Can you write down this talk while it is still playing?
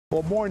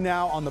Well, more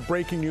now on the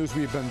breaking news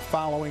we've been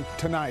following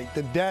tonight.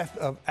 The death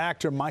of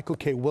actor Michael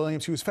K.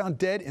 Williams. He was found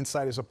dead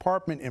inside his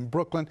apartment in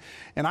Brooklyn.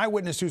 And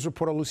Eyewitness News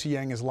reporter Lucy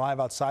Yang is live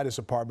outside his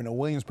apartment in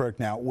Williamsburg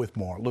now with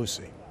more.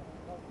 Lucy.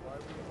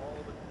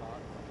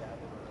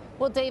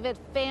 Well, David,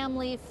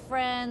 family,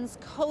 friends,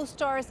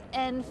 co-stars,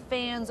 and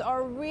fans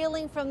are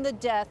reeling from the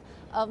death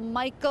of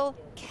Michael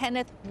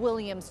Kenneth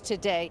Williams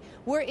today.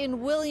 We're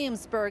in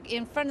Williamsburg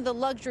in front of the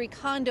luxury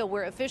condo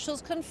where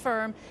officials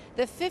confirm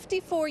the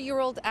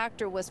 54-year-old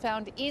actor was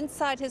found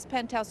inside his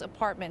penthouse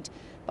apartment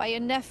by a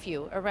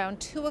nephew around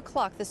 2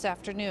 o'clock this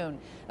afternoon.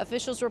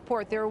 Officials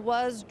report there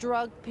was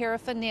drug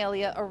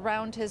paraphernalia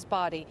around his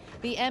body.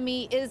 The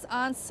ME is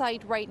on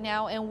site right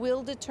now and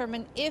will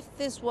determine if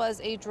this was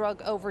a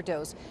drug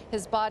overdose.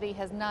 His body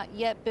has not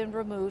yet been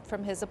removed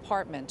from his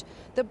apartment.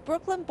 The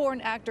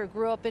Brooklyn-born actor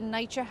grew up in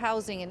NYCC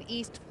housing in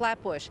East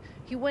Flatbush.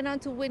 He went on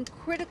to win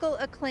critical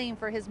acclaim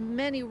for his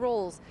many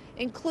roles,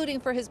 including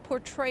for his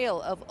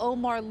portrayal of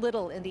Omar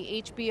Little in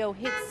the HBO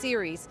hit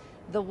series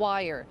The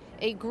Wire,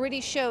 a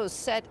gritty show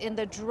set in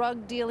the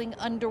drug-dealing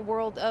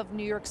underworld of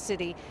New York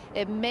City.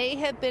 It may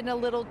have been a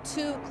little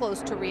too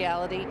close to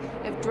reality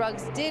if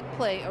drugs did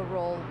play a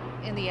role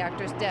in the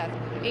actor's death.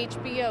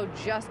 HBO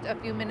just a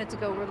few minutes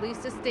ago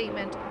released a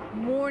statement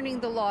mourning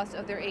the loss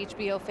of their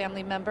HBO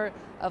family member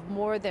of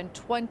more than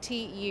 20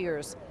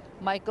 years.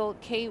 Michael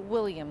K.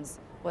 Williams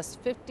was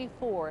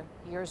 54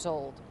 years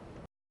old.